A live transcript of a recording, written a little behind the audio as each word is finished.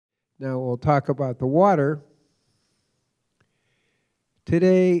Now we'll talk about the water.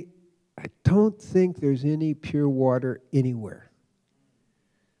 Today, I don't think there's any pure water anywhere.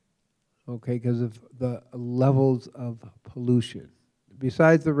 Okay, because of the levels of pollution,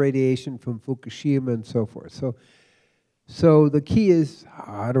 besides the radiation from Fukushima and so forth. So the key is,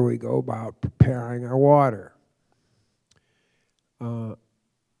 how do we go about preparing our water?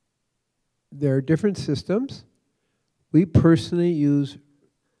 There are different systems. We personally use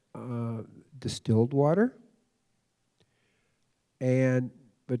distilled water,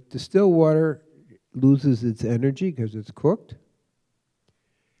 but distilled water loses its energy because it's cooked,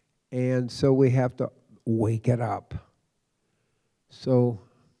 and so we have to wake it up. So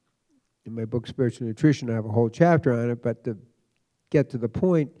in my book, Spiritual Nutrition, I have a whole chapter on it, but to get to the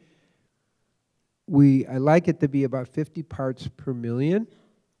point, I like it to be about 50 parts per million.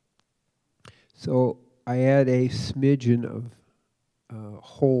 So I add a smidgen of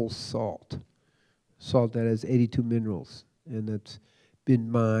whole salt that has 82 minerals, and that's been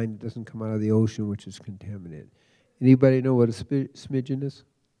mined, doesn't come out of the ocean, which is contaminated. Anybody know what a smidgen is?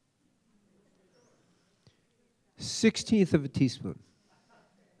 1/16 of a teaspoon.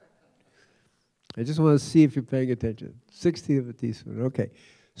 I just want to see if you're paying attention. 1/16 of a teaspoon, okay.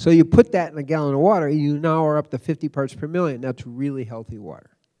 So you put that in a gallon of water, you now are up to 50 parts per million. That's really healthy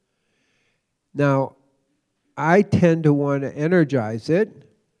water. Now, I tend to want to energize it.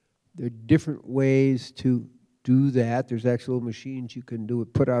 There are different ways to do that. There's actual machines you can do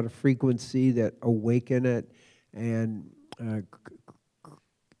it, put out a frequency that awaken it and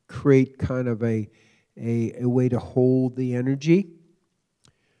create kind of a way to hold the energy.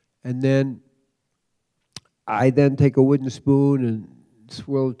 And then I then take a wooden spoon and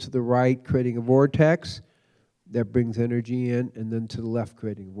swirl it to the right, creating a vortex that brings energy in, and then to the left,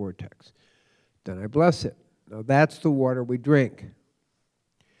 creating a vortex. Then I bless it. Now that's the water we drink.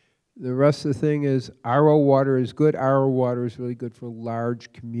 The rest of the thing is RO water is good. RO water is really good for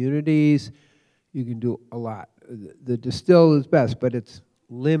large communities. You can do a lot. The distilled is best, but it's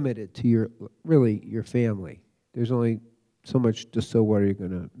limited to your family. There's only so much distilled water you're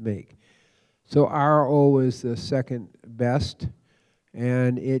going to make. So RO is the second best,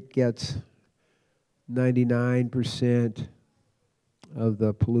 and it gets 99% of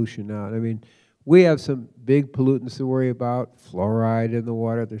the pollution out. I mean, we have some big pollutants to worry about. Fluoride in the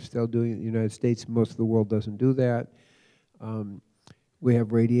water, they're still doing it in the United States. Most of the world doesn't do that. We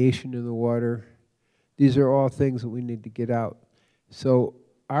have radiation in the water. These are all things that we need to get out. So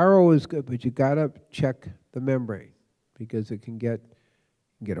RO is good, but you gotta check the membrane, because it can get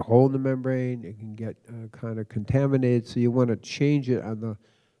a hole in the membrane, it can get kind of contaminated, so you want to change it on the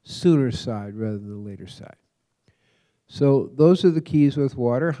sooner side rather than the later side. So those are the keys with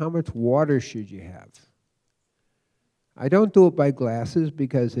water. How much water should you have? I don't do it by glasses,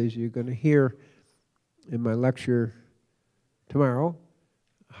 because as you're going to hear in my lecture tomorrow,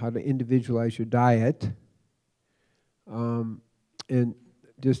 how to individualize your diet. And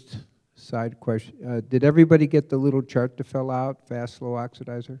just side question, did everybody get the little chart to fill out, fast, slow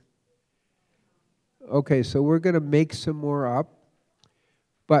oxidizer? Okay, so we're going to make some more up,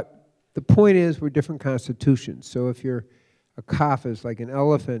 but the point is we're different constitutions. So if you're a Kapha, like an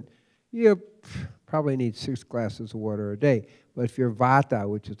elephant, you probably need 6 glasses of water a day. But if you're Vata,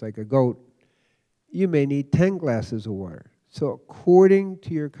 which is like a goat, you may need 10 glasses of water. So according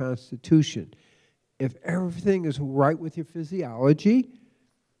to your constitution, if everything is right with your physiology,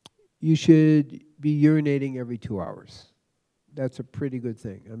 you should be urinating every 2 hours. That's a pretty good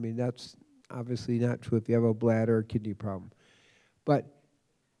thing. I mean, that's obviously not true if you have a bladder or kidney problem. But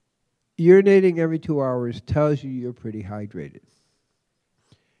urinating every 2 hours tells you you're pretty hydrated.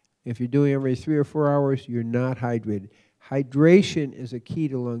 If you're doing every 3 or 4 hours, you're not hydrated. Hydration is a key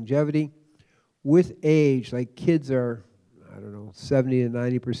to longevity. With age, like kids are, I don't know, 70 to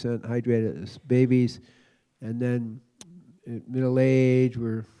 90% hydrated as babies, and then at middle age,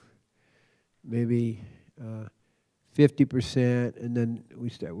 we're maybe 50%, and then we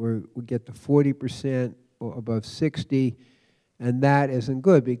get to 40% or above 60, and that isn't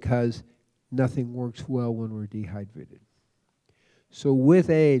good because nothing works well when we're dehydrated. So with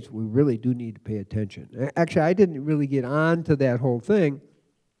age, we really do need to pay attention. Actually, I didn't really get on to that whole thing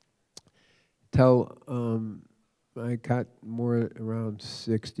till I got more around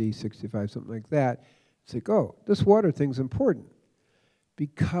 60, 65, something like that. It's like, oh, this water thing's important,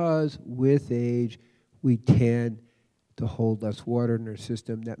 because with age, we tend to hold less water in our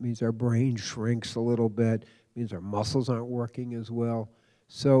system. That means our brain shrinks a little bit, means our muscles aren't working as well.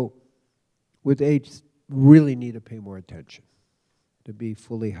 So with age, really need to pay more attention to be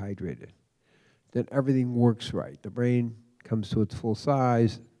fully hydrated. Then everything works right. The brain comes to its full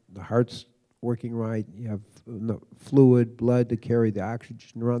size, the heart's working right, you have enough fluid, blood to carry the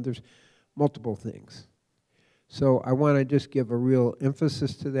oxygen around. There's multiple things. So I want to just give a real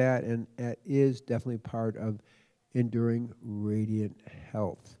emphasis to that, and that is definitely part of enduring radiant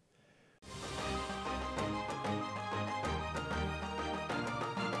health.